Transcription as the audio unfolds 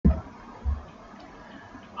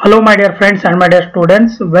Hello my dear friends and my dear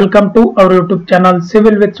students, welcome to our YouTube channel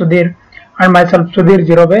Civil with Sudheer and myself Sudheer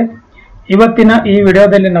Jirobe. ಇವತ್ತಿನ ಈ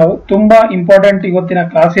ವಿಡಿಯೋದಲ್ಲಿ ನಾವು ತುಂಬಾ important ಇವತ್ತಿನ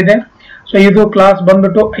class ಇದೆ. So ಇದು ಕ್ಲಾಸ್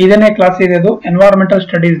ಬಂದ್ಬಿಟ್ಟು 5ನೇ ಕ್ಲಾಸ್ ಇದೆ. ಇದು ಎನ್ವೈರನ್ಮೆಂಟಲ್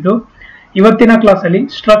ಸ್ಟಡೀಸ್. ಇವತ್ತಿನ ಕ್ಲಾಸ್ ಅಲ್ಲಿ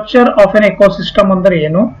ಸ್ಟ್ರಕ್ಚರ್ ಆಫ್ ಎನ್ ಎಕೋಸಿಸ್ಟಮ್ ಅಂದ್ರೆ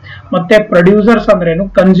ಏನು, ಮತ್ತೆ ಪ್ರೊಡ್ಯೂಸರ್ಸ್ ಅಂದ್ರೆ ಏನು,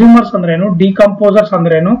 ಕನ್ಸ್ಯೂಮರ್ಸ್ ಅಂದ್ರೆ ಏನು, ಡಿಕಂಪೋಸರ್ಸ್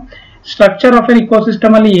ಅಂದ್ರೆ ಏನು, ಸ್ಟ್ರಕ್ಚರ್ ಆಫ್ ಎನ್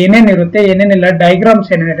ಇಕೋಸಿಸ್ಟಮ್ ಅಲ್ಲಿ ಏನೇನಿರುತ್ತೆ ಏನೇನಿಲ್ಲ,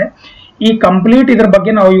 ಡಯಾಗ್ರಾಮ್ಸ್ ಏನೇನಿದೆ, ಈ ಕಂಪ್ಲೀಟ್ ಇದ್ರ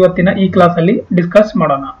ಬಗ್ಗೆ ನಾವು ಇವತ್ತಿನ ಈ ಕ್ಲಾಸ್ ಅಲ್ಲಿ ಡಿಸ್ಕಸ್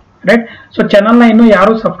ಮಾಡೋಣ. ರೈಟ್. ಸೊ ಚಾನಲ್ ನ ಇನ್ನು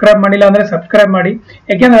ಯಾರು ಸಬ್ಸ್ಕ್ರೈಬ್ ಮಾಡಿಲ್ಲ ಅಂದ್ರೆ ಸಬ್ಸ್ಕ್ರೈಬ್ ಮಾಡಿ.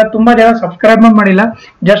 ಯಾಕೆಂದ್ರೆ ತುಂಬಾ ಜನ ಸಬ್ಸ್ಕ್ರೈಬ್ ಮಾಡಿಲ್ಲ,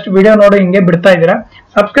 ಜಸ್ಟ್ ವಿಡಿಯೋ ನೋಡಿ ಹಿಂಗೆ ಬಿಡ್ತಾ ಇದ್ದೀರಾ.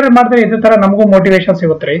 ಸಬ್ಸ್ಕ್ರೈಬ್ ಮಾಡಿದ್ರೆ ಇದೇ ತರ ನಮಗೂ ಮೋಟಿವೇಶನ್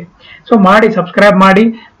ಸಿಗುತ್ತೆ ರೀ. ಸೊ ಮಾಡಿ, ಸಬ್ಸ್ಕ್ರೈಬ್ ಮಾಡಿ,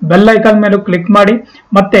 ಬೆಲ್ ಐಕಾನ್ ಮೇಲೂ ಕ್ಲಿಕ್ ಮಾಡಿ.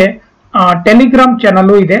 ಮತ್ತೆ ಟೆಲಿಗ್ರಾಮ್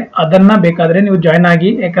ಚಾನಲ್ ಇದೆ, ಅದನ್ನ ಬೇಕಾದ್ರೆ ನೀವು ಜಾಯ್ನ್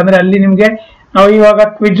ಆಗಿ. ಯಾಕಂದ್ರೆ ಅಲ್ಲಿ ನಿಮ್ಗೆ ನಾವು ಇವಾಗ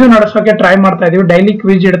ಕ್ವಿಜ್ ನಡೆಸೋಕೆ ಟ್ರೈ ಮಾಡ್ತಾ ಇದೀವಿ. ಡೈಲಿ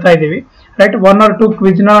ಕ್ವಿಜ್ ಇಡ್ತಾ ಇದೀವಿ. ರೈಟ್. 1 or 2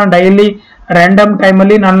 ಕ್ವಿಜ್ ನ ಡೈಲಿ ರ್ಯಾಂಡಮ್ ಟೈಮ್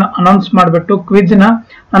ಅಲ್ಲಿ ನಾನು ಅನೌನ್ಸ್ ಮಾಡಿಬಿಟ್ಟು ಕ್ವಿಜ್ ನ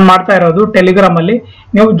ನಾನು ಮಾಡ್ತಾ ಇರೋದು ಟೆಲಿಗ್ರಾಮ್ ಅಲ್ಲಿ.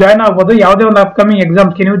 ನೀವು ಜಾಯ್ನ್ ಆಗ್ಬೋದು. ಯಾವುದೇ ಒಂದು ಅಪ್ಕಮಿಂಗ್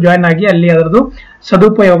ಎಕ್ಸಾಮ್ಸ್ಗೆ ನೀವು ಜಾಯ್ನ್ ಆಗಿ ಅಲ್ಲಿ ಅದರದ್ದು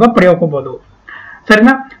ಸದುಪಯೋಗ ಪಡೆಯೋಕೋಬಹುದು.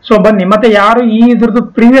 ಸರಿನಾ? ಸೊ ಬನ್ನಿ. ಮತ್ತೆ ಯಾರು ಈ ಇದ್ರದ್ದು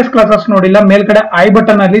ಪ್ರೀವಿಯಸ್ ಕ್ಲಾಸಸ್ ನೋಡಿಲ್ಲ, ಮೇಲ್ಗಡೆ ಐ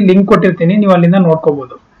ಬಟನ್ ಅಲ್ಲಿ ಲಿಂಕ್ ಕೊಟ್ಟಿರ್ತೀನಿ, ನೀವು ಅಲ್ಲಿಂದ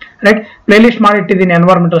ನೋಡ್ಕೋಬಹುದು. Right. Play list ಮಾಡಿಟ್ಟಿದ್ದೀನಿ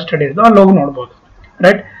environmental studies, ಅಲ್ಲಿ ಹೋಗಿ ನೋಡ್ಬೋದು.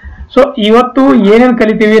 ರೈಟ್. ಸೊ ಇವತ್ತು ಏನೇನು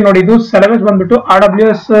ಕಲಿತೀವಿ ನೋಡಿ. ಇದು ಸಿಲೆಬಸ್ ಬಂದ್ಬಿಟ್ಟು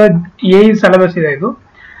RWS AE ಸಿಲೆಬಸ್ ಇದೆ ಇದು.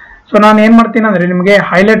 ಸೊ ನಾನು ಏನ್ ಮಾಡ್ತೀನಿ ಅಂದ್ರೆ ನಿಮಗೆ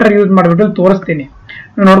ಹೈಲೈಟರ್ ಯೂಸ್ ಮಾಡಿಬಿಟ್ಟು ತೋರಿಸ್ತೀನಿ,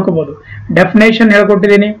 ನೀವು ನೋಡ್ಕೋಬಹುದು. Definition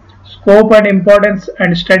ಹೇಳ್ಕೊಟ್ಟಿದ್ದೀನಿ. Scope and importance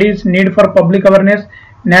and studies need for public awareness,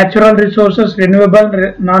 natural resources, renewable,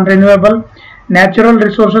 non renewable, natural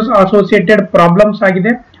resources associated problems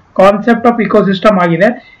ಆಗಿದೆ, ಕಾನ್ಸೆಪ್ಟ್ ಆಫ್ ಇಕೋಸಿಸ್ಟಮ್ ಆಗಿದೆ.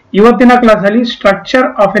 ಇವತ್ತಿನ ಕ್ಲಾಸ್ ಅಲ್ಲಿ ಸ್ಟ್ರಕ್ಚರ್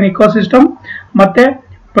ಆಫ್ ಎನ್ ಇಕೋಸಿಸ್ಟಮ್, ಮತ್ತೆ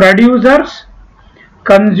ಪ್ರೊಡ್ಯೂಸರ್ಸ್,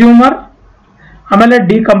 ಕನ್ಸ್ಯೂಮರ್, ಆಮೇಲೆ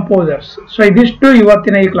decomposers. So ಇದಿಷ್ಟು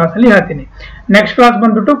ಇವತ್ತಿನ ಈ class ಅಲ್ಲಿ ಹೇಳ್ತೀನಿ. ನೆಕ್ಸ್ಟ್ ಕ್ಲಾಸ್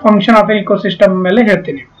ಬಂದ್ಬಿಟ್ಟು ಫಂಕ್ಷನ್ ಆಫ್ ಎನ್ ಇಕೋಸಿಸ್ಟಮ್ ಮೇಲೆ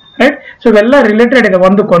ಹೇಳ್ತೀನಿ. ರೈಟ್. ಸೊ ಇವೆಲ್ಲ ರಿಲೇಟೆಡ್ ಇದೆ,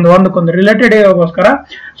 ಒಂದಕ್ಕೊಂದು ರಿಲೇಟೆಡ್ ಇರೋಗೋಸ್ಕರ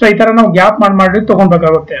ಸೊ ಈ ತರ ನಾವು ಗ್ಯಾಪ್ ಮಾಡಿ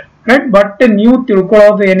ತಗೊಳ್ಬೇಕಾಗುತ್ತೆ. ರೈಟ್. ಬಟ್ ನೀವು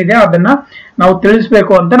ತಿಳ್ಕೊಳ್ಳೋದು ಏನಿದೆ ಅದನ್ನ ನಾವು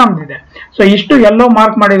ತಿಳಿಸ್ಬೇಕು ಅಂತ ನಮ್ದಿದೆ. ಸೊ ಇಷ್ಟು ಎಲ್ಲೋ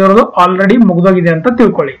ಮಾರ್ಕ್ ಮಾಡಿರೋದು ಆಲ್ರೆಡಿ ಮುಗ್ದೋಗಿದೆ ಅಂತ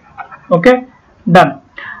ತಿಳ್ಕೊಳ್ಳಿ. Okay, done.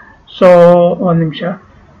 ಸೊ ಒಂದ್ ನಿಮಿಷ.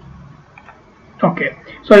 ಓಕೆ,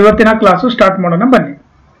 ಸೊ ಇವತ್ತಿನ ಕ್ಲಾಸು ಸ್ಟಾರ್ಟ್ ಮಾಡೋಣ ಬನ್ನಿ.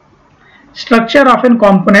 Structure of N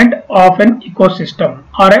component of N ecosystem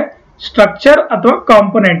R A structure ಅಥವಾ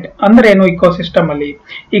ಕಾಂಪೊನೆಂಟ್ ಅಂದ್ರೆ ಏನು ಇಕೋಸಿಸ್ಟಮ್ ಅಲ್ಲಿ?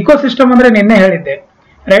 ಇಕೋಸಿಸ್ಟಮ್ ಅಂದ್ರೆ ನಿನ್ನೆ ಹೇಳಿದ್ದೆ.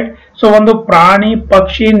 ರೈಟ್. ಸೊ ಒಂದು ಪ್ರಾಣಿ,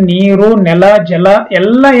 ಪಕ್ಷಿ, ನೀರು, ನೆಲ, ಜಲ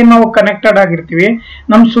ಎಲ್ಲ ಏನ್ ನಾವು ಕನೆಕ್ಟೆಡ್ ಆಗಿರ್ತೀವಿ.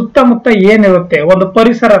 ನಮ್ ಸುತ್ತಮುತ್ತ ಏನಿರುತ್ತೆ ಒಂದು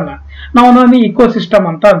ಪರಿಸರನ ನಾವು ಒಂದೊಂದು ಇಕೋಸಿಸ್ಟಮ್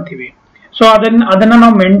ಅಂತ ಅಂತೀವಿ. ಸೊ ಅದನ್ನ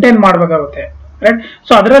ನಾವು ಮೇಂಟೈನ್ ಮಾಡ್ಬೇಕಾಗುತ್ತೆ. ರೈಟ್.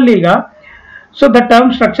 ಸೊ ಅದರಲ್ಲಿ ಈಗ so the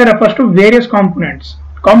term structure refers to various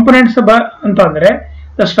components ಅಂತಂದ್ರೆ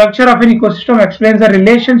the structure of an ecosystem explains the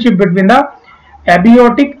relationship between the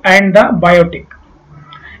abiotic and the biotic.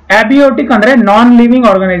 Abiotic ಅಂದ್ರೆ ನಾನ್ ಲಿವಿಂಗ್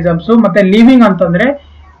ಆರ್ಗಾನಿಸಮ್ಸ್, ಮತ್ತೆ ಲಿವಿಂಗ್ ಅಂತಂದ್ರೆ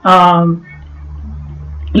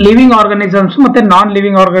living organisms ಮತ್ತೆ non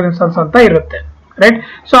living organisms ಅಂತ ಇರುತ್ತೆ. Right.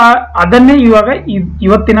 So ಅದನ್ನೇ ಇವಾಗ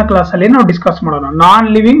ಇವತ್ತಿನ ಕ್ಲಾಸ್ ಅಲ್ಲಿ ನಾವು ಡಿಸ್ಕಸ್ ಮಾಡೋಣ. ನಾನ್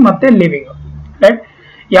ಲಿವಿಂಗ್ ಮತ್ತೆ ಲಿವಿಂಗ್. ರೈಟ್.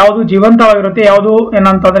 ಯಾವುದು ಜೀವಂತವಾಗಿರುತ್ತೆ, ಯಾವುದು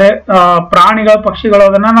ಏನಂತಂದ್ರೆ ಪ್ರಾಣಿಗಳು, ಪಕ್ಷಿಗಳು,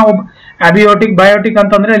 ಅದನ್ನ ನಾವು ಅಬಿಯೋಟಿಕ್, ಬಯೋಟಿಕ್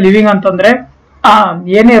ಅಂತಂದ್ರೆ ಲಿವಿಂಗ್ ಅಂತಂದ್ರೆ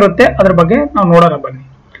ಏನೇ ಇರುತ್ತೆ ಅದ್ರ ಬಗ್ಗೆ ನಾವು ನೋಡೋಣ ಬನ್ನಿ.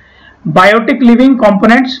 ಬಯೋಟಿಕ್ ಲಿವಿಂಗ್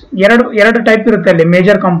ಕಾಂಪೊನೆಂಟ್ಸ್ ಎರಡು ಟೈಪ್ ಇರುತ್ತೆ ಅಲ್ಲಿ,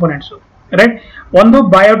 ಮೇಜರ್ ಕಾಂಪೊನೆಂಟ್ಸ್. ರೈಟ್. ಒಂದು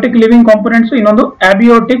ಬಯೋಟಿಕ್ ಲಿವಿಂಗ್ ಕಾಂಪೊನೆಂಟ್ಸ್, ಇನ್ನೊಂದು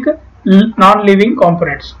abiotic non living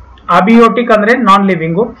components. Abiotic ಅಂದ್ರೆ ನಾನ್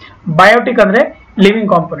ಲಿವಿಂಗು, ಬಯೋಟಿಕ್ ಅಂದ್ರೆ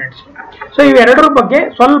ಲಿವಿಂಗ್ ಕಾಂಪೊನೆಂಟ್ಸ್. ಸೊ ಇವೆರಡರ ಬಗ್ಗೆ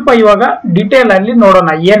ಸ್ವಲ್ಪ ಇವಾಗ ಡಿಟೇಲ್ ಅಲ್ಲಿ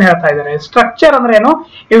ನೋಡೋಣ ಏನ್ ಹೇಳ್ತಾ ಇದ್ದಾರೆ. ಸ್ಟ್ರಕ್ಚರ್ ಅಂದ್ರೆ ಏನು,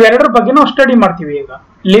 ಇವೆರಡರ ಬಗ್ಗೆ ನಾವು ಸ್ಟಡಿ ಮಾಡ್ತೀವಿ ಈಗ.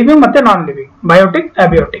 ಲಿವಿಂಗ್ ಮತ್ತೆ ನಾನ್ ಲಿವಿಂಗ್, ಬಯೋಟಿಕ್,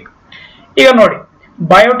 ಅಬಿಯೋಟಿಕ್. ಈಗ ನೋಡಿ,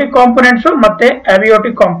 ಬಯೋಟಿಕ್ ಕಾಂಪೊನೆಂಟ್ಸ್ ಮತ್ತೆ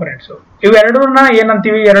ಅಬಿಯೋಟಿಕ್ ಕಾಂಪೊನೆಂಟ್ಸ್ ಇವೆರಡನ್ನ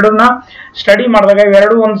ಏನಂತೀವಿ, ಎರಡನ್ನ ಸ್ಟಡಿ ಮಾಡಿದಾಗ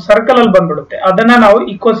ಇವೆರಡು ಒಂದು ಸರ್ಕಲ್ ಅಲ್ಲಿ ಬಂದ್ಬಿಡುತ್ತೆ. ಅದನ್ನ ನಾವು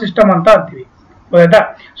ಇಕೋಸಿಸ್ಟಮ್ ಅಂತ ಅಂತೀವಿ. ಗೊತ್ತಾಯ್ತಾ?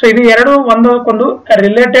 ಸೊ ಇದು ಎರಡು ಒಂದಕ್ಕೊಂದು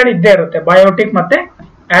ರಿಲೇಟೆಡ್ ಇದ್ದೇ ಇರುತ್ತೆ, ಬಯೋಟಿಕ್ ಮತ್ತೆ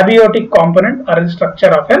abiotic component R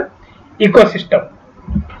structure of N ecosystem.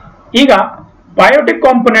 ಈಗ ಬಯೋಟಿಕ್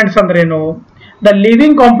ಕಾಂಪೊನೆಂಟ್ಸ್ ಅಂದ್ರೇನು? The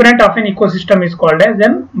living component of N ecosystem is called as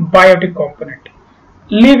N biotic component.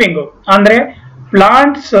 Living ಅಂದ್ರೆ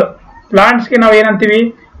ಪ್ಲಾಂಟ್ಸ್ಗೆ ನಾವು ಏನಂತೀವಿ,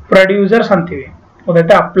 ಪ್ರೊಡ್ಯೂಸರ್ಸ್ ಅಂತೀವಿ.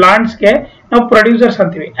 ಗೊತ್ತಾಯ್ತಾ? ಪ್ಲಾಂಟ್ಸ್ಗೆ ನಾವು ಪ್ರೊಡ್ಯೂಸರ್ಸ್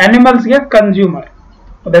ಅಂತೀವಿ, ಅನಿಮಲ್ಸ್ಗೆ ಕನ್ಸ್ಯೂಮರ್.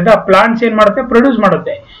 ಗೊತ್ತಾಯ್ತಾ? ಪ್ಲಾಂಟ್ಸ್ ಏನ್ ಮಾಡುತ್ತೆ, ಪ್ರೊಡ್ಯೂಸ್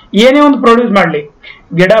ಮಾಡುತ್ತೆ. ಏನೇ ಒಂದು ಪ್ರೊಡ್ಯೂಸ್ ಮಾಡ್ಲಿ,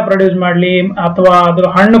 ಗಿಡ ಪ್ರೊಡ್ಯೂಸ್ ಮಾಡ್ಲಿ, ಅಥವಾ ಅದ್ರ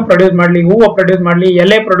ಹಣ್ಣು ಪ್ರೊಡ್ಯೂಸ್ ಮಾಡ್ಲಿ, ಹೂವು ಪ್ರೊಡ್ಯೂಸ್ ಮಾಡ್ಲಿ,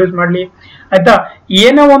 ಎಲೆ ಪ್ರೊಡ್ಯೂಸ್ ಮಾಡ್ಲಿ, ಆಯ್ತಾ,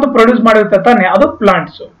 ಏನೋ ಒಂದು ಪ್ರೊಡ್ಯೂಸ್ ಮಾಡಿರುತ್ತೆ ತಾನೆ, ಅದು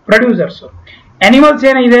ಪ್ಲಾಂಟ್ಸ್, ಪ್ರೊಡ್ಯೂಸರ್ಸ್. ಅನಿಮಲ್ಸ್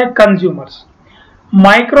ಏನಿದೆ, ಕನ್ಸ್ಯೂಮರ್ಸ್.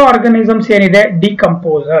 ಮೈಕ್ರೋ ಆರ್ಗಾನಿಸಮ್ಸ್ ಏನಿದೆ,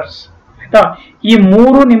 ಡಿಕಂಪೋಸರ್ಸ್. ಆಯ್ತಾ? ಈ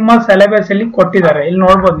ಮೂರು ನಿಮ್ಮ ಸಿಲೆಬಸ್ ಅಲ್ಲಿ ಕೊಟ್ಟಿದ್ದಾರೆ, ಇಲ್ಲಿ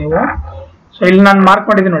ನೋಡ್ಬೋದು ನೀವು. ಸೊ ಇಲ್ಲಿ ನಾನು ಮಾರ್ಕ್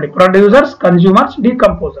ಮಾಡಿದ್ದೀನಿ ನೋಡಿ, ಪ್ರೊಡ್ಯೂಸರ್ಸ್, ಕನ್ಸ್ಯೂಮರ್ಸ್,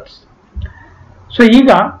 ಡಿಕಂಪೋಸರ್ಸ್. ಸೊ ಈಗ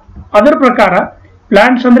ಅದರ ಪ್ರಕಾರ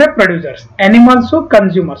ಪ್ಲಾಂಟ್ಸ್ ಅಂದ್ರೆ producers, animals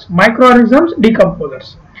consumers, micro organisms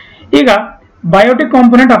decomposers. ಈಗ biotic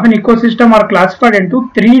component of an ecosystem are classified into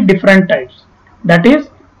 3 different types, that is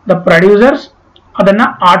the producers ಅದನ್ನ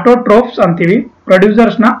ಆಟೋಟ್ರೋಪ್ಸ್ ಅಂತೀವಿ,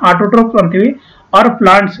 ಪ್ರೊಡ್ಯೂಸರ್ಸ್ ನ ಆಟೋಟ್ರೋಪ್ಸ್ ಅಂತೀವಿ ಆರ್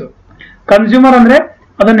ಪ್ಲಾಂಟ್ಸ್. ಕನ್ಸ್ಯೂಮರ್ ಅಂದ್ರೆ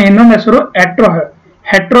ಅದನ್ನ ಇನ್ನೊಂದು ಹೆಸರು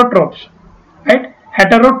ಹೆಟ್ರೋಟ್ರೋಪ್ಸ್, ರೈಟ್,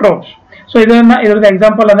 ಹೆಟರೋಟ್ರೋಪ್ಸ್. ಸೊ ಇದ್ರದ್ದು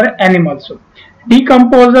ಎಕ್ಸಾಂಪಲ್ ಅಂದ್ರೆ ಅನಿಮಲ್ಸ್.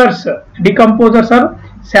 ಡಿಕಂಪೋಸರ್ಸ್ ಆರ್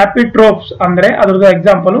ಸ್ಯಾಪಿಟ್ರೋಪ್ಸ್ ಅಂದ್ರೆ ಅದ್ರದ್ದು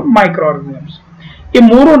ಎಕ್ಸಾಂಪಲ್ ಮೈಕ್ರೋ ಆರ್ಗನಿಸಮ್ಸ್. ಈ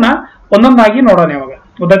ಮೂರನ್ನ ಒಂದೊಂದಾಗಿ ನೋಡೋಣ ಇವಾಗ.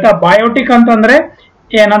 ಗೊತ್ತಾಯ್ತಾ? ಬಯೋಟಿಕ್ ಅಂತಂದ್ರೆ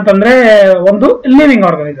ಏನಂತಂದ್ರೆ ಒಂದು living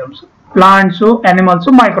organisms, plants, animals,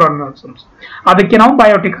 micro organisms, ಅದಕ್ಕೆ ನಾವು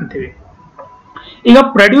ಬಯೋಟಿಕ್ ಅಂತೀವಿ. ಈಗ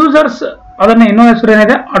ಪ್ರೊಡ್ಯೂಸರ್ಸ್ ಅದನ್ನ ಇನ್ನೊಂದು ಹೆಸರು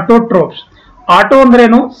ಏನಿದೆ, ಆಟೋಟ್ರೋಪ್ಸ್. ಆಟೋ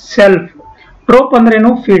ಅಂದ್ರೇನು ಸೆಲ್ಫ್, ಟ್ರೋಪ್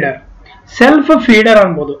ಅಂದ್ರೇನು ಫೀಡರ್. ಸೆಲ್ಫ್ ಫೀಡರ್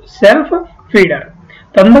ಅನ್ಬೋದು, ಸೆಲ್ಫ್ ಫೀಡರ್,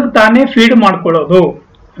 ತಂದಕ್ಕೆ ತಾನೇ ಫೀಡ್ ಮಾಡ್ಕೊಳ್ಳೋದು,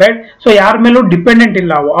 ರೈಟ್. ಸೊ ಯಾರ ಮೇಲೂ ಡಿಪೆಂಡೆಂಟ್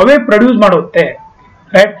ಇಲ್ಲ, ಅವೇ ಪ್ರೊಡ್ಯೂಸ್ ಮಾಡುತ್ತೆ,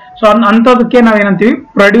 ರೈಟ್. ಸೊ ಅಂತದಕ್ಕೆ ನಾವೇನಂತೀವಿ,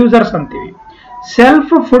 ಪ್ರೊಡ್ಯೂಸರ್ಸ್ ಅಂತೀವಿ.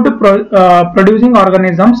 Self food producing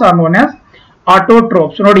organisms R known as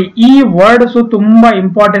autotrophs. ನೋಡಿ, ಈ ವರ್ಡ್ಸ್ ತುಂಬಾ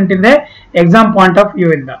ಇಂಪಾರ್ಟೆಂಟ್ ಇದೆ ಎಕ್ಸಾಮ್ ಪಾಯಿಂಟ್ ಆಫ್ ವ್ಯೂ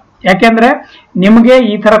ಇಂದ. ಯಾಕೆಂದ್ರೆ ನಿಮಗೆ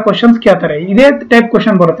ಈ ತರ ಕ್ವಶನ್ಸ್ ಕೇಳ್ತಾರೆ, ಇದೇ ಟೈಪ್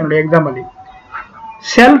ಕ್ವಶನ್ ಬರುತ್ತೆ ನೋಡಿ ಎಕ್ಸಾಮ್ ಅಲ್ಲಿ.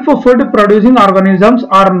 Self food producing organisms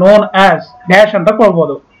R known as dash ಅಂತ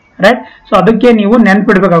ಕೊಡ್ಬೋದು, ರೈಟ್. ಸೊ ಅದಕ್ಕೆ ನೀವು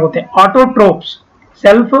ನೆನ್ಪಿಡ್ಬೇಕಾಗುತ್ತೆ, autotrophs,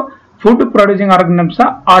 self food producing organisms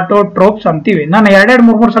autotrophs ಅಂತೀವಿ. ನಾನು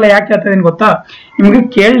 2-3 ಸಲ ಯಾಕೆ ಹೇಳ್ತಾ ಇದೀನಿ ಗೊತ್ತಾ, ನಿಮ್ಗೆ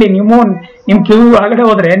ಕೇಳಿ ನೀವು ನಿಮ್ ಕಿವಿ ಒಳಗಡೆ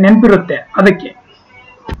ಹೋದ್ರೆ ನೆನಪಿರುತ್ತೆ ಅದಕ್ಕೆ.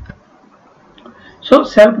 ಸೊ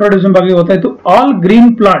ಸೆಲ್ಫ್ ಪ್ರೊಡ್ಯೂಸಿಂಗ್ ಬಗ್ಗೆ ಗೊತ್ತಾಯ್ತು. All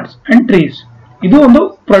green plants and trees, ಇದು ಒಂದು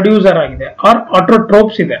ಪ್ರೊಡ್ಯೂಸರ್ ಆಗಿದೆ, ಆರ್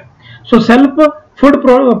ಆಟೋಟ್ರೋಪ್ಸ್ ಇದೆ. ಸೊ ಸೆಲ್ಫ್ ಫುಡ್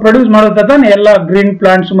ಪ್ರೊಡ್ಯೂಸ್ ಮಾಡೋದಾದ ಎಲ್ಲ ಗ್ರೀನ್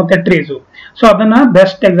ಪ್ಲಾಂಟ್ಸ್ ಮತ್ತೆ ಟ್ರೀಸ್. ಸೊ ಅದನ್ನ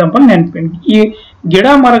ಬೆಸ್ಟ್ ಎಕ್ಸಾಂಪಲ್ ನೆನ್ಪಿ. ಈ ಗಿಡ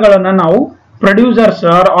ಮರಗಳನ್ನ ನಾವು ಪ್ರೊಡ್ಯೂಸರ್ಸ್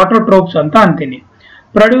ಆರ್ ಆಟೋಟ್ರೋಪ್ಸ್ ಅಂತ ಅಂತೀನಿ.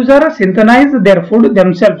 Producer ಸಿಂಥನೈಸ್ there food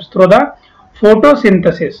themselves through the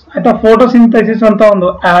photosynthesis. ಆಯ್ತಾ? ಫೋಟೋಸಿಂಥಸಿಸ್ ಅಂತ ಒಂದು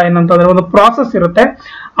ಏನಂತಂದ್ರೆ ಒಂದು ಪ್ರಾಸೆಸ್ ಇರುತ್ತೆ,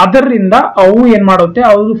 ಅದರಿಂದ ಅವು ಏನ್ ಮಾಡುತ್ತೆ,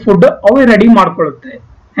 ಅವು ಫುಡ್ ಅವು ready ಮಾಡ್ಕೊಳ್ಳುತ್ತೆ.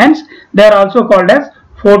 Hence they are also called as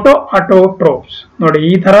photo autotrophs. ನೋಡಿ,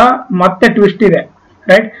 ಈ ತರ ಮತ್ತೆ ಟ್ವಿಸ್ಟ್ ಇದೆ,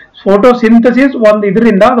 ರೈಟ್. ಫೋಟೋಸಿಂಥಸಿಸ್ ಒಂದು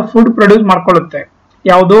ಇದರಿಂದ ಅದು ಫುಡ್ ಪ್ರೊಡ್ಯೂಸ್ ಮಾಡ್ಕೊಳ್ಳುತ್ತೆ.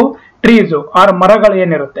 ಯಾವುದು? ಟ್ರೀಸ್ ಆರ್ ಮರಗಳು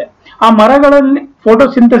ಏನಿರುತ್ತೆ, ಆ ಮರಗಳಲ್ಲಿ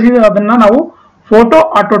ಫೋಟೋಸಿಂಥಸಿಸ್ ಅದನ್ನ ನಾವು ಫೋಟೋ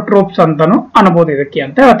ಆಟೋಟ್ರೋಪ್ಸ್ ಅಂತಾನು ಅನ್ಬೋದು ಇದಕ್ಕೆ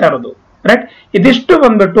ಅಂತ ಹೇಳ್ತಾ ಇರೋದು, ರೈಟ್. ಇದಿಷ್ಟು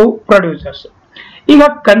ಬಂದ್ಬಿಟ್ಟು ಪ್ರೊಡ್ಯೂಸರ್ಸ್. ಈಗ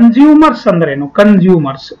ಕನ್ಸ್ಯೂಮರ್ಸ್ ಅಂದ್ರೇನು?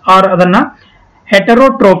 ಕನ್ಸ್ಯೂಮರ್ಸ್ ಆರ್ ಅದನ್ನ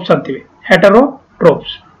ಹೆಟರೋಟ್ರೋಪ್ಸ್ ಅಂತೀವಿ,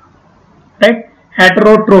 ಹೆಟರೋಟ್ರೋಪ್ಸ್, ರೈಟ್.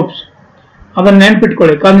 ಹೆಟರೋಟ್ರೋಪ್ಸ್ ಅದನ್ನ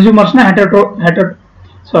ನೆನ್ಪಿಟ್ಕೊಳ್ಳಿ. ಕನ್ಸ್ಯೂಮರ್ಸ್ ನ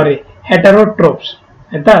ಹೆಟರೋಟ್ರೋಪ್ಸ್,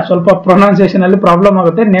 ಆಯ್ತಾ? ಸ್ವಲ್ಪ ಪ್ರೊನೌನ್ಸಿಯೇಷನ್ ಅಲ್ಲಿ ಪ್ರಾಬ್ಲಮ್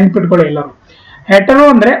ಆಗುತ್ತೆ, ನೆನ್ಪಿಟ್ಕೊಳ್ಳಿ ಎಲ್ಲರೂ. ಹೆಟರೋ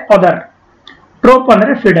ಅಂದ್ರೆ ಅದರ್, ಟ್ರೋಪ್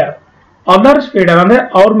ಅಂದ್ರೆ ಫೀಡರ್. ಅದರ್ಸ್ ಫೀಡರ್ ಅಂದ್ರೆ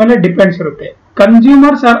ಅವ್ರ ಮೇಲೆ ಡಿಪೆಂಡ್ಸ್ ಇರುತ್ತೆ.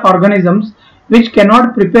 Consumers R organisms which cannot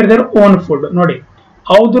prepare their own food. ನೋಡಿ,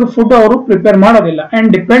 ಅವ್ರ ಫುಡ್ ಅವರು ಪ್ರಿಪೇರ್ ಮಾಡೋದಿಲ್ಲ and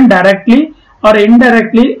depend directly R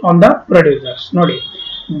indirectly on the producers. ನೋಡಿ,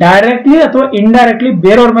 ಡೈರೆಕ್ಟ್ಲಿ ಅಥವಾ ಇಂಡೈರೆಕ್ಟ್ಲಿ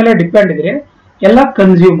ಬೇರೆಯವ್ರ ಮೇಲೆ ಡಿಪೆಂಡ್ ಇದ್ರೆ ಎಲ್ಲ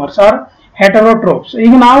ಕನ್ಸ್ಯೂಮರ್ಸ್ ಆರ್ ಹೆಟರೋಟ್ರೋಪ್ಸ್.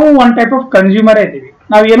 ಈಗ ನಾವು ಒನ್ ಟೈಪ್ ಆಫ್ ಕನ್ಸ್ಯೂಮರೇ ಇದ್ದೀವಿ,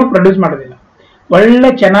 ನಾವೇನು ಪ್ರೊಡ್ಯೂಸ್ ಮಾಡೋದಿಲ್ಲ, ಒಳ್ಳೆ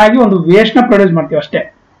ಚೆನ್ನಾಗಿ ಒಂದು ವೇಸ್ಟ್ ನ ಪ್ರೊಡ್ಯೂಸ್ ಮಾಡ್ತೀವಿ ಅಷ್ಟೇ,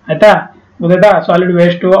 ಆಯ್ತಾ? ಗೊತ್ತಾಯ್ತಾ? ಸಾಲಿಡ್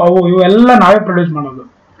ವೇಸ್ಟ್ ಅವು ಇವು ಎಲ್ಲ ನಾವೇ ಪ್ರೊಡ್ಯೂಸ್ ಮಾಡೋದು,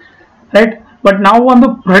 ರೈಟ್. ಬಟ್ ನಾವು ಒಂದು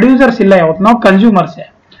ಪ್ರೊಡ್ಯೂಸರ್ಸ್ ಇಲ್ಲ, ಯಾವತ್ತು ನಾವು ಕನ್ಸ್ಯೂಮರ್ಸೇ.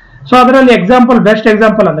 ಸೊ ಅದರಲ್ಲಿ ಎಕ್ಸಾಂಪಲ್, ಬೆಸ್ಟ್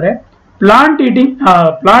ಎಕ್ಸಾಂಪಲ್ ಅಂದ್ರೆ ಪ್ಲಾಂಟ್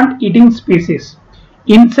ಈಟಿಂಗ್ ಸ್ಪೀಸೀಸ್.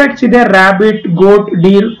 ಇನ್ಸೆಕ್ಟ್ಸ್ ಇದೆ, ರ್ಯಾಬಿಟ್, ಗೋಟ್,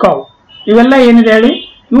 ಡೀರ್, ಕೌ, ಇವೆಲ್ಲ ಏನಿದೆ ಹೇಳಿ,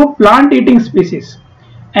 ಇವು plant eating species.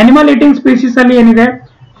 Animal eating species ಅಲ್ಲಿ ಏನಿದೆ,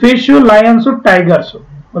 ಫಿಶ್, ಲಯನ್ಸ್, ಟೈಗರ್ಸ್.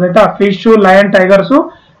 ಗೊತ್ತಾಯ್ತಾ? Fish, lion, tigers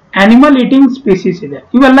animal eating species ಇದೆ.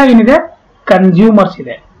 ಇವೆಲ್ಲ ಏನಿದೆ, ಕನ್ಸ್ಯೂಮರ್ಸ್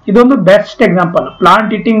ಇದೆ. ಇದೊಂದು best example.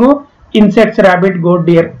 Plant eating insects, rabbit, ಗೋಟ್,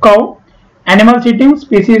 dear, cow. Animals eating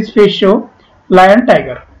species fish, lion,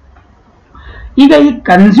 tiger. ಈಗ ಈ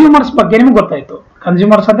ಕನ್ಸ್ಯೂಮರ್ಸ್ ಬಗ್ಗೆ ನಿಮ್ಗೆ ಗೊತ್ತಾಯ್ತು.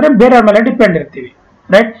 ಕನ್ಸ್ಯೂಮರ್ಸ್ ಅಂದ್ರೆ ಬೇರೆಯವ್ರ ಮೇಲೆ ಡಿಪೆಂಡ್ ಇರ್ತೀವಿ,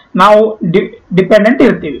 ರೈಟ್. ನಾವು ಡಿಪೆಂಡೆಂಟ್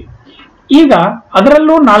ಇರ್ತೀವಿ. ಈಗ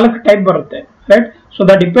ಅದರಲ್ಲೂ 4 ಟೈಪ್ ಬರುತ್ತೆ, right. So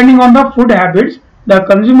the depending on the food habits the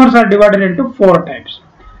consumers R divided into 4 types.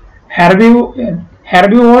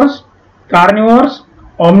 herbivores, carnivores,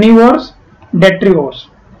 omnivores, detrivores,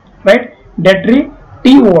 right.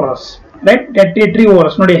 Detritivores, right.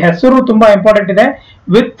 Detritivores ನೋಡಿ, ಹೆಸರು ತುಂಬಾ ಇಂಪಾರ್ಟೆಂಟ್ ಇದೆ.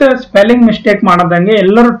 ವಿತ್ ಸ್ಪೆಲ್ಲಿಂಗ್ ಮಿಸ್ಟೇಕ್ ಮಾಡದಂಗೆ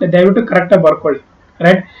ಎಲ್ಲರೂ ದಯವಿಟ್ಟು ಕರೆಕ್ಟ್ ಆಗಿ ಬರ್ಕೊಳ್ಳಿ,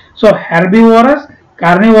 right. So ಹೆರ್ಬಿವೋರಸ್,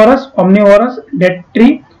 carnivorous, omnivorous,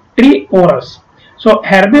 detritivores. So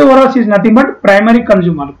ಹೆರ್ಬಿವೋರಸ್ is nothing but primary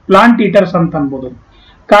consumer, plant eaters ಅಂತ ಅನ್ಬೋದು.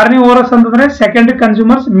 ಕಾರ್ನಿವೋರಸ್ ಅಂತಂದ್ರೆ ಸೆಕೆಂಡರಿ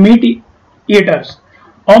ಕನ್ಸ್ಯೂಮರ್ಸ್, ಮೀಟ್ ಈಟರ್ಸ್.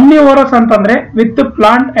 ಆಮ್ನಿವೋರಸ್ ಅಂತಂದ್ರೆ with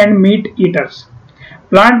plant and meet eaters,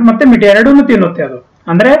 plant ಮತ್ತೆ ಮೀಟ್ ಎರಡೂ ತಿನ್ನುತ್ತೆ. ಅದು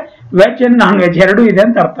ಅಂದ್ರೆ ವೆಜ್ ಅಂಡ್ ನಾನ್ ವೆಜ್ ಎರಡೂ ಇದೆ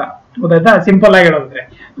ಅಂತ ಅರ್ಥ, ಗೊತ್ತಾಯ್ತಾ? ಸಿಂಪಲ್ ಆಗಿ ಹೇಳೋದ್ರೆ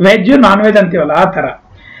ವೆಜ್ ನಾನ್ ವೆಜ್ ಅಂತೀವಲ್ಲ ಆ ತರ.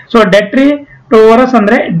 ಸೊ ಡೆಟ್ರಿಟೋರಸ್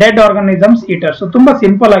ಅಂದ್ರೆ ಡೆಡ್ ಆರ್ಗನಿಸಮ್ಸ್ ಈಟರ್ಸ್. ತುಂಬಾ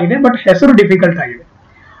ಸಿಂಪಲ್ ಆಗಿದೆ, ಬಟ್ ಹೆಸರು ಡಿಫಿಕಲ್ಟ್ ಆಗಿದೆ.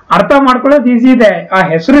 ಅರ್ಥ ಮಾಡ್ಕೊಳ್ಳೋದು ಈಸಿ ಇದೆ, ಆ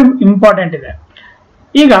ಹೆಸರು ಇಂಪಾರ್ಟೆಂಟ್ ಇದೆ.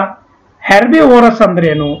 ಈಗ ಹೆರ್ಬಿವೋರಸ್ ಅಂದ್ರೆ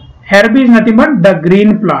ಏನು? ಹೆರ್ಬಿ is nothing but the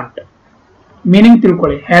green plant. Meaning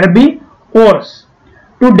ತಿಳ್ಕೊಳ್ಳಿ. ಹೆರ್ಬಿವೋರಸ್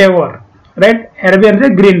ಟು ಡೆವರ್, ರೈಟ್. ಹೆರ್ಬಿ ಅಂದ್ರೆ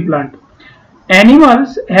ಗ್ರೀನ್ ಪ್ಲಾಂಟ್.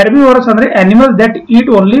 ಅನಿಮಲ್ಸ್, ಹೆರ್ಬಿವೋರಸ್ ಅಂದ್ರೆ animals that heat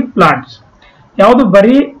only plants. ಯಾವುದು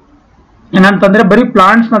ಬರೀ ಏನಂತಂದ್ರೆ ಬರೀ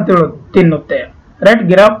ಪ್ಲಾಂಟ್ಸ್ ನ ತಿನ್ನುತ್ತೆ, ರೈಟ್.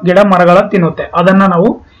 ಗಿಡ ಮರಗಳ ತಿನ್ನುತ್ತೆ, ಅದನ್ನ ನಾವು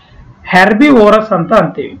ಹೆರ್ಬಿವೋರಸ್ ಅಂತ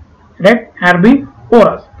ಅಂತೀವಿ, right.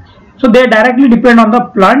 ಹೆರ್ಬಿವೋರಸ್. So they directly depend on the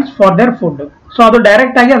plants for there food. So ಅದು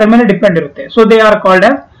ಡೈರೆಕ್ಟ್ ಆಗಿ ಅದರ ಮೇಲೆ ಡಿಪೆಂಡ್ ಇರುತ್ತೆ. So they are called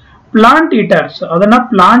as plant eaters. ಅದನ್ನ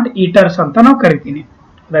ಪ್ಲಾಂಟ್ ಈಟರ್ಸ್ ಅಂತ ನಾವು ಕರಿತೀವಿ,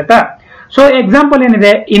 ಆಯ್ತಾ. ಸೊ ಎಕ್ಸಾಂಪಲ್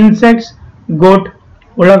ಏನಿದೆ, ಇನ್ಸೆಕ್ಟ್ಸ್, ಗೋಟ್,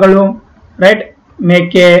 ಹುಳಗಳು, ರೈಟ್.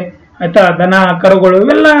 ಮೇಕೆ, ಆಯ್ತಾ. ದನ ಕರುಗಳು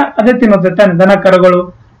ಇವೆಲ್ಲ ಅದೇ ತಿನ್ನುತ್ತೆ ತಾನೆ, ದನ ಕರುಗಳು,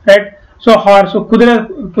 ರೈಟ್. ಸೊ ಹಾರ್ಸ್,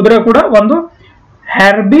 ಕುದುರೆ ಕೂಡ ಒಂದು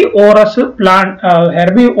ಹೆರ್ಬಿವೋರಸ್ ಪ್ಲಾಂಟ್,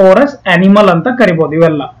 ಹೆರ್ಬಿವೋರಸ್ ಅನಿಮಲ್ ಅಂತ ಕರಿಬಹುದು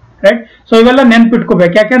ಇವೆಲ್ಲ, ರೈಟ್. ಸೊ ಇವೆಲ್ಲ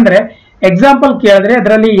ನೆನ್ಪಿಟ್ಕೋಬೇಕು, ಯಾಕೆಂದ್ರೆ ಎಕ್ಸಾಂಪಲ್ ಕೇಳಿದ್ರೆ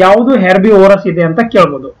ಅದರಲ್ಲಿ ಯಾವುದು ಹೆರ್ಬಿವೋರಸ್ ಇದೆ ಅಂತ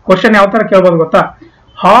ಕೇಳ್ಬೋದು. ಕ್ವಶನ್ ಯಾವ ತರ ಕೇಳ್ಬೋದು ಗೊತ್ತಾ,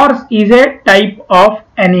 horse is A type of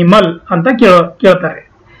animal ಅಂತ ಕೇಳ್ತಾರೆ.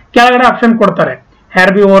 ಕೆಳಗಡೆ ಆಪ್ಷನ್ ಕೊಡ್ತಾರೆ,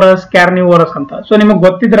 ಹೆರ್ಬಿವೋರಸ್, ಕ್ಯಾರ್ನಿವೋರಸ್ ಅಂತ. ಸೊ ನಿಮಗೆ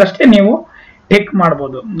ಗೊತ್ತಿದ್ರಷ್ಟೇ ನೀವು ಟಿಕ್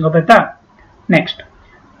ಮಾಡ್ಬೋದು, ಗೊತ್ತಾಯ್ತಾ. ನೆಕ್ಸ್ಟ್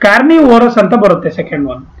ಕಾರ್ನಿವೋರಸ್ ಅಂತ ಬರುತ್ತೆ, second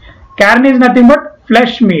one. Carney is nothing but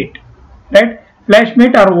flesh meet, right. Flesh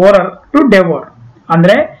meet R ಓರರ್ to ಡೆವೋರ್.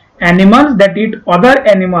 ಅಂದ್ರೆ animals that heat other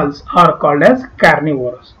animals are called as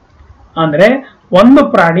carnivorous. ಅಂದ್ರೆ ಒಂದು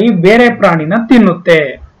ಪ್ರಾಣಿ ಬೇರೆ ಪ್ರಾಣಿನ ತಿನ್ನುತ್ತೆ.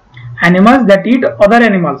 Animals that eat other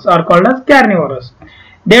animals are called as carnivorous.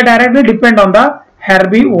 They directly depend on the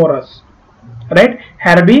herbivorous, right.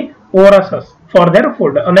 Herbivorous for their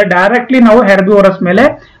food. ಅಂದ್ರೆ directly ನಾವು herbivorous ಮೇಲೆ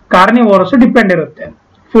carnivorous depend ಇರುತ್ತೆ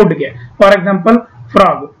food ಗೆ. For example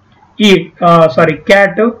frog,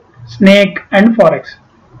 cat, snake and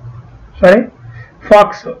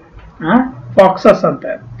ಫಾಕ್ಸಸ್ ಅಂತ.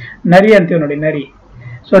 ನರಿ ಅಂತೀವಿ ನೋಡಿ, ನರಿ.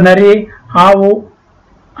 ಸೊ ನರಿ, ಹಾವು,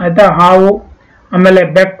 ಆಯ್ತಾ, ಹಾವು, ಆಮೇಲೆ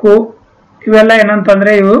ಬೆಕ್ಕು, ಇವೆಲ್ಲ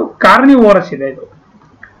ಏನಂತಂದ್ರೆ ಇವು ಕಾರ್ನಿವೋರಸ್ ಇದೆ ಇದು,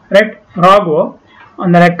 ರೈಟ್. ಫ್ರಾಗು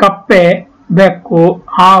ಅಂದ್ರೆ ಕಪ್ಪೆ, ಬೆಕ್ಕು,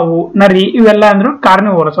 ಹಾವು, ನರಿ ಇವೆಲ್ಲ ಅಂದ್ರೆ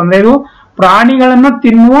ಕಾರ್ನಿವೋರಸ್, ಅಂದ್ರೆ ಇದು ಪ್ರಾಣಿಗಳನ್ನ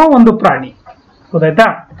ತಿನ್ನುವ ಒಂದು ಪ್ರಾಣಿ, ಗೊತ್ತಾಯ್ತಾ.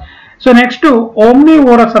 ಸೊ ನೆಕ್ಸ್ಟ್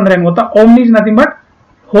ಓಮ್ನಿವೋರಸ್ ಅಂದ್ರೆ ಏನ್ ಗೊತ್ತಾ, Omni is nothing but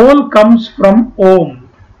hole comes from ohm,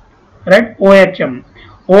 right. OHM.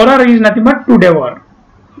 ಓರರ್ is nothing but to ಡೆವರ್,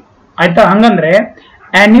 ಆಯ್ತಾ. ಹಂಗಂದ್ರೆ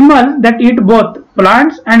animals that heat both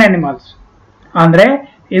plants and animals. ಅಂದ್ರೆ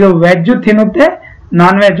ಇದು ವೆಜ್ ತಿನ್ನುತ್ತೆ,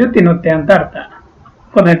 ನಾನ್ ವೆಜ್ ತಿನ್ನುತ್ತೆ ಅಂತ ಅರ್ಥ,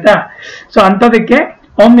 ಗೊತ್ತಾಯ್ತಾ. ಸೊ ಅಂತದಕ್ಕೆ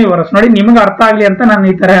ಓಮ್ನಿವೋರಸ್. ನೋಡಿ, ನಿಮ್ಗೆ ಅರ್ಥ ಆಗ್ಲಿ ಅಂತ ನಾನು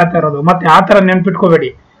ಈ ತರ ಹೇಳ್ತಾ ಇರೋದು. ಮತ್ತೆ ಆ ತರ ನೆನ್ಪಿಟ್ಕೋಬೇಡಿ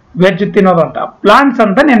ವೆಜ್ ತಿನ್ನೋದು ಅಂತ. ಪ್ಲಾಂಟ್ಸ್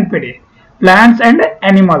ಅಂತ ನೆನ್ಪಿಡಿ. Plants and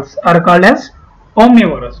animals are called as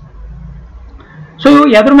ಓಮ್ನಿವೋರಸ್. So ಇವು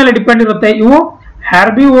ಎದ್ರ ಮೇಲೆ ಡಿಪೆಂಡ್ ಇರುತ್ತೆ, ಇವು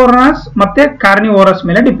ಹೆರ್ಬಿವೋರಸ್ ಮತ್ತೆ ಕಾರ್ನಿವೋರಸ್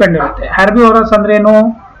ಮೇಲೆ ಡಿಪೆಂಡ್ ಇರುತ್ತೆ. ಹೆರ್ಬಿವೋರಸ್ ಅಂದ್ರೆ ಏನು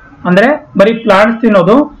ಅಂದ್ರೆ ಬರೀ ಪ್ಲಾಂಟ್ಸ್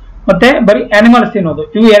ತಿನ್ನೋದು ಮತ್ತೆ ಬರೀ ಅನಿಮಲ್ಸ್ ತಿನ್ನೋದು,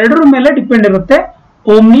 ಇವು ಎರಡರ ಮೇಲೆ ಡಿಪೆಂಡ್ ಇರುತ್ತೆ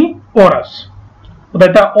ಓಮ್ನಿವೋರಸ್,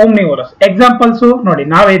 ಗೊತ್ತಾಯ್ತಾ. ಓಮ್ನಿವೋರಸ್ ಎಕ್ಸಾಂಪಲ್ಸ್ ನೋಡಿ,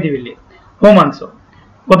 ನಾವೇ ಇದೀವಿ ಇಲ್ಲಿ, ಹ್ಯೂಮನ್ಸ್,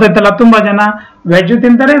 ಗೊತ್ತಾಯ್ತಲ್ಲ. ತುಂಬಾ ಜನ ವೆಜ್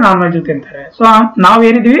ತಿಂತಾರೆ, ನಾನ್ ವೆಜ್ ತಿಂತಾರೆ. So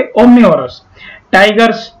ನಾವೇನಿದೀವಿ ಓಮ್ನಿವೋರಸ್.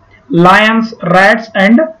 Tigers, Lions, rats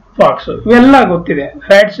and fox ಇವೆಲ್ಲ ಗೊತ್ತಿದೆ.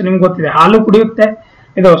 ರ್ಯಾಟ್ಸ್ ನಿಮ್ಗೆ ಗೊತ್ತಿದೆ, ಹಾಲು ಕುಡಿಯುತ್ತೆ.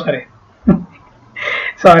 ಇದು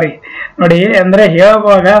ಸಾರಿ ನೋಡಿ, ಅಂದ್ರೆ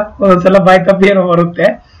ಹೇಳುವಾಗ ಒಂದ್ಸಲ ಬಾಯಿ ತಪ್ಪಿ ಏನೋ ಬರುತ್ತೆ,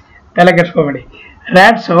 ತಲೆ ಕೆಡ್ಸ್ಕೊಬೇಡಿ.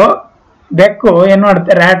 ರ್ಯಾಟ್ಸು, ಬೆಕ್ಕು ಏನ್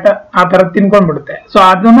ಮಾಡುತ್ತೆ, ರ್ಯಾಟ್ ಆ ತರ ತಿನ್ಕೊಂಡ್ಬಿಡುತ್ತೆ. ಸೊ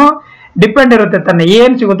ಅದನ್ನು ಡಿಪೆಂಡ್ ಇರುತ್ತೆ, ತನ್ನ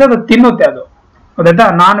ಏನ್ ಸಿಗುತ್ತೆ ಅದು ತಿನ್ನುತ್ತೆ, ಅದು ಗೊತ್ತಾಯ್ತಾ.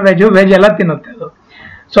 ನಾನ್ ವೆಜ್, ವೆಜ್ ಎಲ್ಲ ತಿನ್ನುತ್ತೆ ಅದು.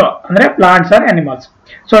 ಸೊ ಅಂದ್ರೆ plants R animals.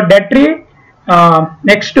 So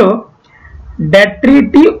next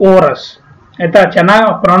ಡೆಟ್ರಿಟಿವೋರಸ್, ಆಯ್ತಾ. ಚೆನ್ನಾಗಿ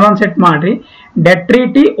ಪ್ರೊನೌನ್ಸಿಯೇಟ್ ಮಾಡ್ರಿ.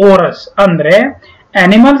 ಡೆಟ್ರಿಟಿವೋರಸ್ ಅಂದ್ರೆ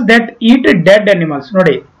animals that heat dead animals.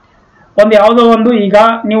 ನೋಡಿ, ಒಂದು ಯಾವುದೋ ಒಂದು, ಈಗ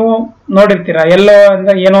ನೀವು ನೋಡಿರ್ತೀರಾ ಎಲ್ಲೋ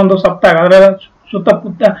ಏನೋ ಒಂದು ಸಪ್ತಾಗ ಅದರ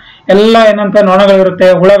ಸುತ್ತಮುತ್ತ ಎಲ್ಲ ಏನಂತ ನೊಣಗಳಿರುತ್ತೆ,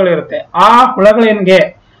 ಹುಳಗಳಿರುತ್ತೆ. ಆ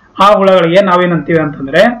ಹುಳಗಳಿಗೆ ನಾವೇನಂತೀವಿ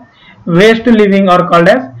ಅಂತಂದ್ರೆ waste living are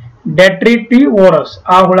called as ಡೆಟ್ರಿಟಿವೋರಸ್.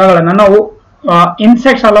 ಆ ಹುಳಗಳನ್ನ ನಾವು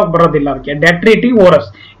ಇನ್ಸೆಕ್ಟ್ಸ್ ಅಲ್ಲ ಬರೋದಿಲ್ಲ, ಅದಕ್ಕೆ ಡೆಟ್ರಿಟಿವೋರಸ್.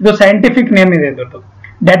 ಇದು ಸೈಂಟಿಫಿಕ್ ನೇಮ್ ಇದೆ ಇದ್ರದ್ದು,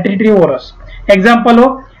 ಡೆಟ್ರಿಟಿವೋರಸ್. Example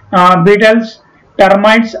beetles,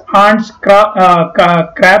 termites, ants,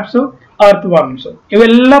 crabs, earth worms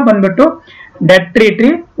ಇವೆಲ್ಲ ಬಂದ್ಬಿಟ್ಟು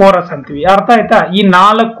ಡೆಟ್ರಿಟಿವೋರಸ್ ಅಂತೀವಿ. ಅರ್ಥ ಆಯ್ತಾ. ಈ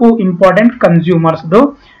 4 ಇಂಪಾರ್ಟೆಂಟ್ ಕನ್ಸ್ಯೂಮರ್ಸ್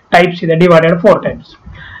ಟೈಪ್ಸ್ ಇದೆ, ಡಿವೈಡೆಡ್ 4 ಟೈಪ್ಸ್.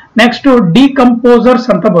 ನೆಕ್ಸ್ಟ್ ಡಿಕಂಪೋಸರ್ಸ್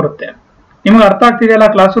ಅಂತ ಬರುತ್ತೆ. ನಿಮ್ಗೆ ಅರ್ಥ ಆಗ್ತಿದೆಯಲ್ಲ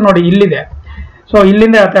ಕ್ಲಾಸು, ನೋಡಿ ಇಲ್ಲಿದೆ. ಸೊ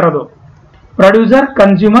ಇಲ್ಲಿಂದ ಹೇಳ್ತಾ ಇರೋದು ಪ್ರೊಡ್ಯೂಸರ್,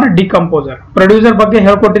 ಕನ್ಸ್ಯೂಮರ್, ಡಿಕಂಪೋಸರ್. ಪ್ರೊಡ್ಯೂಸರ್ ಬಗ್ಗೆ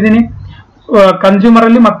ಹೇಳ್ಕೊಟ್ಟಿದ್ದೀನಿ, ಕನ್ಸ್ಯೂಮರ್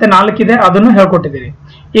ಅಲ್ಲಿ ಮತ್ತೆ 4 ಇದೆ, ಅದನ್ನು ಹೇಳ್ಕೊಟ್ಟಿದ್ದೀನಿ.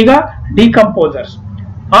 ಈಗ ಡಿಕಂಪೋಸರ್ಸ್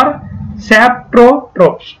ಆರ್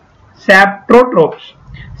ಸ್ಯಾಪ್ಟ್ರೋಟ್ರೋಪ್ಸ್.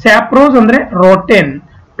 ಸ್ಯಾಪ್ರೋಸ್ ಅಂದ್ರೆ ರೋಟೆನ್,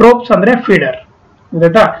 ಟ್ರೋಪ್ಸ್ ಅಂದ್ರೆ ಫೀಡರ್,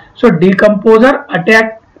 ಗೊತ್ತಾ. So decomposer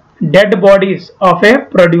attack dead bodies of A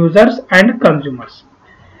producers and consumers.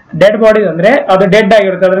 Dead bodies ಅಂದ್ರೆ ಅದು ಡೆಡ್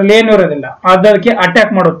ಆಗಿರುತ್ತೆ, ಅದರಲ್ಲಿ ಏನು ಇರೋದಿಲ್ಲ, ಅದಕ್ಕೆ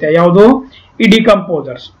ಅಟ್ಯಾಕ್ ಮಾಡುತ್ತೆ. ಯಾವುದು? ಈ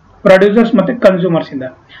ಡಿಕಂಪೋಸರ್ಸ್. ಪ್ರೊಡ್ಯೂಸರ್ಸ್ ಮತ್ತೆ ಕನ್ಸ್ಯೂಮರ್ಸ್ ಇಂದ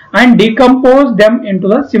and decompose them in to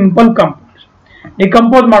the simple compounds.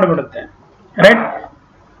 Decompose ಮಾಡಿಬಿಡುತ್ತೆ, right.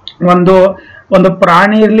 ಒಂದು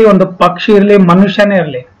ಪ್ರಾಣಿ ಇರ್ಲಿ, ಒಂದು ಪಕ್ಷಿ ಇರ್ಲಿ, ಮನುಷ್ಯನೇ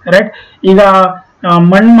ಇರ್ಲಿ, ರೈಟ್. ಈಗ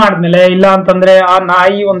ಮಣ್ಣು ಮಾಡಿದ್ಮೇಲೆ, ಇಲ್ಲ ಅಂತಂದ್ರೆ ಆ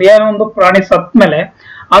ನಾಯಿ ಏನೋ ಒಂದು ಪ್ರಾಣಿ ಸತ್ ಮೇಲೆ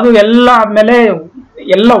ಅದು ಎಲ್ಲ ಆದ್ಮೇಲೆ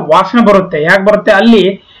ಎಲ್ಲ ವಾಸನೆ ಬರುತ್ತೆ. ಯಾಕೆ ಬರುತ್ತೆ? ಅಲ್ಲಿ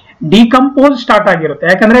ಡಿಕಂಪೋಸ್ ಸ್ಟಾರ್ಟ್ ಆಗಿರುತ್ತೆ.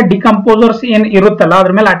 ಯಾಕಂದ್ರೆ ಡಿಕಂಪೋಸರ್ಸ್ ಏನ್ ಇರುತ್ತಲ್ಲ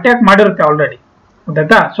ಅದ್ರ ಮೇಲೆ ಅಟ್ಯಾಕ್ ಮಾಡಿರುತ್ತೆ ಆಲ್ರೆಡಿ,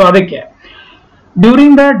 ಗೊತ್ತಾಯ್ತಾ? ಸೊ ಅದಕ್ಕೆ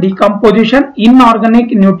during the decomposition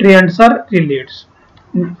inorganic nutrients R released.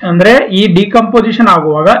 ಅಂದ್ರೆ ಈ ಡಿಕಂಪೋಸಿಷನ್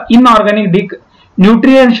ಆಗುವಾಗ ಇನ್ಆರ್ಗಾನಿಕ್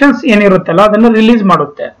ನ್ಯೂಟ್ರಿಯೆಂಟ್ಸ್ ಏನಿರುತ್ತಲ್ಲ ಅದನ್ನು ರಿಲೀಸ್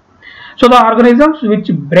ಮಾಡುತ್ತೆ. So the organisms which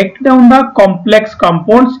break down the complex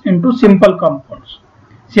compounds into simple compounds,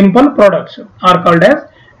 simple products are called as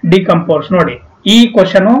decompose. ನೋಡಿ, ಈ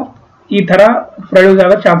question ಈ ತರ ಪ್ರೊಡ್ಯೂಸ್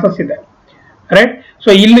ಆಗೋ ಚಾನ್ಸಸ್ ಇದೆ, ರೈಟ್. ಸೊ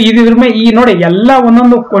ಇಲ್ಲಿ ಇದ್ರ ಮೇಲೆ ಈ ನೋಡಿ ಎಲ್ಲ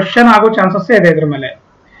ಒಂದೊಂದು ಕ್ವಶನ್ ಆಗೋ ಚಾನ್ಸಸ್ ಇದೆ ಇದ್ರ ಮೇಲೆ.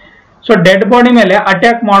 ಸೊ ಡೆಡ್ ಬಾಡಿ ಮೇಲೆ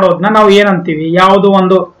ಅಟ್ಯಾಕ್ ಮಾಡೋದನ್ನ ನಾವು ಏನಂತೀವಿ, ಯಾವುದು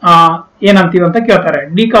ಒಂದು ಏನಂತೀವಿ ಅಂತ ಕೇಳ್ತಾರೆ,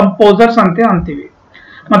 ಡಿಕಂಪೋಸರ್ಸ್ ಅಂತ ಅಂತೀವಿ.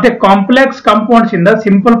 ಮತ್ತೆ ಕಾಂಪ್ಲೆಕ್ಸ್ ಕಾಂಪೌಂಡ್ಸ್ ಇಂದ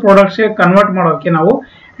ಸಿಂಪಲ್ ಪ್ರಾಡಕ್ಟ್ಸ್ ಕನ್ವರ್ಟ್ ಮಾಡೋಕೆ ನಾವು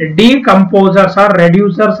ಡಿಕಂಪೋಸರ್ಸ್ ಆರ್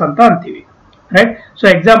ರೆಡ್ಯೂಸರ್ಸ್ ಅಂತ ಅಂತೀವಿ, right. So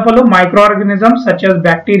example micro organisms such as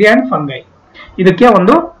bacteria and fungi, ಇದಕ್ಕೆ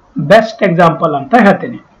ಒಂದು ಬೆಸ್ಟ್ ಎಕ್ಸಾಂಪಲ್ ಅಂತ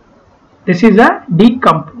ಹೇಳ್ತೀನಿ. This is a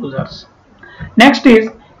decomposers. Next is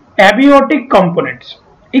abiotic components.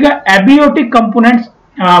 ಈಗ ಅಬಿಯೋಟಿಕ್ ಕಾಂಪೋನೆಂಟ್ಸ್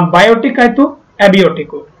ಬಯೋಟಿಕ್ ಆಯ್ತು,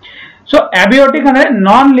 ಅಬಿಯೋಟಿಕ್. ಸೊ ಅಬಿಯೋಟಿಕ್ ಅಂದ್ರೆ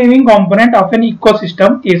non living component of N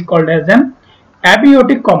ecosystem is called as N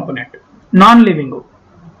abiotic component, non-living.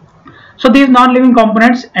 So these non-living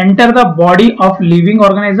components enter the body of living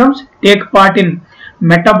organisms, take part in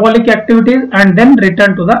metabolic activities and then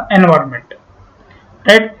return to the environment,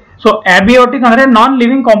 right. So abiotic ಅಂದ್ರೆ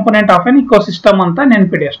non-living component of an ecosystem ಅಂತ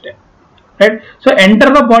ನೆನಪಿಡಿ ಅಷ್ಟೇ, right. So enter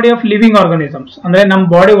the body of living organisms ಅಂದ್ರೆ ನಮ್ಮ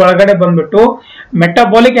body ಒಳಗಡೆ ಬಂದ್ಬಿಟ್ಟು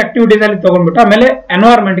metabolic activities ಅಲ್ಲಿ ತಗೊಂಡ್ಬಿಟ್ಟು ಆಮೇಲೆ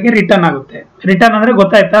ಎನ್ವೈರನ್ಮೆಂಟ್ ಗೆ ರಿಟರ್ನ್ ಆಗುತ್ತೆ. ರಿಟರ್ನ್ ಅಂದ್ರೆ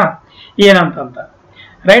ಗೊತ್ತಾಯ್ತಾ ಏನಂತ,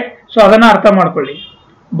 ರೈಟ್. ಸೊ ಅದನ್ನ ಅರ್ಥ ಮಾಡ್ಕೊಳ್ಳಿ.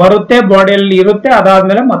 ಬರುತ್ತೆ, ಬಾಡಿಯಲ್ಲಿ ಇರುತ್ತೆ,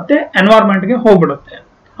 ಅದಾದ್ಮೇಲೆ ಮತ್ತೆ ಎನ್ವೈರನ್ಮೆಂಟ್ ಗೆ ಹೋಗ್ಬಿಡುತ್ತೆ.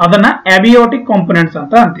 ಅದನ್ನ ಅಬಿಯೋಟಿಕ್ ಕಾಂಪೋನೆಂಟ್ಸ್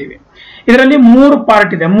ಅಂತ ಅಂತೀವಿ. ಇದರಲ್ಲಿ 3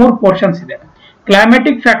 ಪಾರ್ಟ್ ಇದೆ, 3 ಪೋರ್ಷನ್ಸ್ ಇದೆ.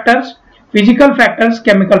 Climatic factors, physical factors,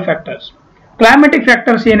 chemical factors. Climatic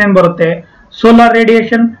factors ಏನೇನು ಬರುತ್ತೆ? Solar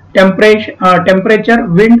radiation, temperature,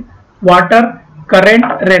 wind, water,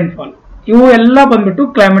 current, rainfall. ಇವು ಎಲ್ಲ ಬಂದ್ಬಿಟ್ಟು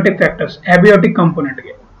climatic factors abiotic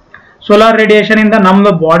ಕಾಂಪೋನೆಂಟ್ಗೆ. Solar radiation ಇಂದ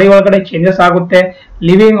ನಮ್ಮ ಬಾಡಿ ಒಳಗಡೆ ಚೇಂಜಸ್ ಆಗುತ್ತೆ,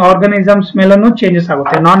 ಲಿವಿಂಗ್ ಆರ್ಗನಿಸಮ್ಸ್ ಮೇಲೂ ಚೇಂಜಸ್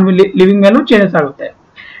ಆಗುತ್ತೆ, ನಾನ್ ಲಿವಿಂಗ್ ಮೇಲೂ ಚೇಂಜಸ್ ಆಗುತ್ತೆ.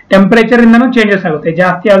 ಟೆಂಪರೇಚರ್ ಇಂದನೂ ಚೇಂಜಸ್ ಆಗುತ್ತೆ,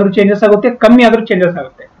 ಜಾಸ್ತಿ ಆದ್ರೂ ಚೇಂಜಸ್ ಆಗುತ್ತೆ, ಕಮ್ಮಿ ಆದ್ರೂ ಚೇಂಜಸ್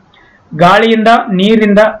ಆಗುತ್ತೆ. ಗಾಳಿಯಿಂದ,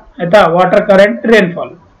 ನೀರಿಂದ, ಆಯ್ತಾ, water, current,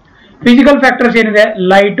 rainfall. Physical factors ಏನಿದೆ?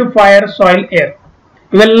 ಲೈಟ್, ಫೈರ್, ಸಾಯಿಲ್, ಏರ್,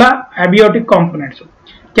 ಇವೆಲ್ಲ ಅಬಿಯೋಟಿಕ್ ಕಾಂಪೋನೆಂಟ್ಸ್.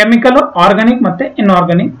 ಕೆಮಿಕಲ್, ಆರ್ಗಾನಿಕ್ ಮತ್ತೆ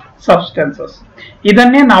ಇನ್ಆರ್ಗಾನಿಕ್ ಸಬ್ಸ್ಟೆನ್ಸಸ್.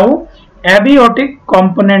 ಇದನ್ನೇ ನಾವು ಅಬಿಯೋಟಿಕ್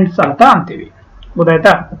ಕಾಂಪೋನೆಂಟ್ಸ್ ಅಂತ ಅಂತೀವಿ,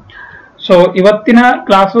 ಗೊತ್ತಾಯ್ತಾ? ಸೊ ಇವತ್ತಿನ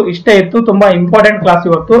ಕ್ಲಾಸು ಇಷ್ಟೇ ಇತ್ತು, ತುಂಬಾ ಇಂಪಾರ್ಟೆಂಟ್ ಕ್ಲಾಸ್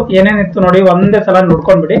ಇವತ್ತು. ಏನೇನಿತ್ತು ನೋಡಿ ಒಂದೇ ಸಲ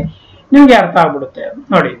ನೋಡ್ಕೊಂಡ್ಬಿಡಿ, ನಿಮ್ಗೆ ಅರ್ಥ ಆಗ್ಬಿಡುತ್ತೆ.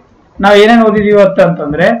 ನೋಡಿ ನಾವು ಏನೇನು ಓದಿದೀವಿ ಇವತ್ತು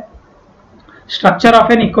ಅಂತಂದ್ರೆ structure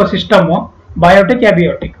of N ecosystem, biotic,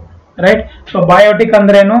 abiotic, right. So biotic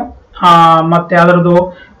ಅಂದ್ರೇನು, ಮತ್ತೆ ಅದರದ್ದು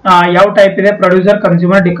ಯಾವ ಟೈಪ್ ಇದೆ, ಪ್ರೊಡ್ಯೂಸರ್,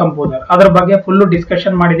 ಕನ್ಸ್ಯೂಮರ್, ಡಿಕಂಪೋಸರ್, ಅದ್ರ ಬಗ್ಗೆ ಫುಲ್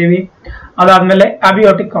ಡಿಸ್ಕಷನ್ ಮಾಡಿದೀವಿ. ಅದಾದ್ಮೇಲೆ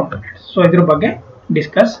ಅಬಿಯೋಟಿಕ್ ಕಾಂಪೋನೆಂಟ್ಸ್, ಸೊ ಇದ್ರ ಬಗ್ಗೆ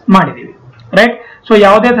ಡಿಸ್ಕಸ್ ಮಾಡಿದೀವಿ, ರೈಟ್. ಸೊ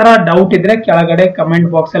ಯಾವುದೇ ತರ ಡೌಟ್ ಇದ್ರೆ ಕೆಳಗಡೆ ಕಮೆಂಟ್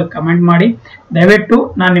ಬಾಕ್ಸ್ ಅಲ್ಲಿ ಕಮೆಂಟ್ ಮಾಡಿ, ದಯವಿಟ್ಟು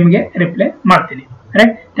ನಾನು ನಿಮಗೆ ರಿಪ್ಲೈ ಮಾಡ್ತೀನಿ,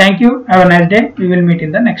 right. Thank you, have a nice day. We will meet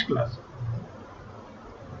in the next class.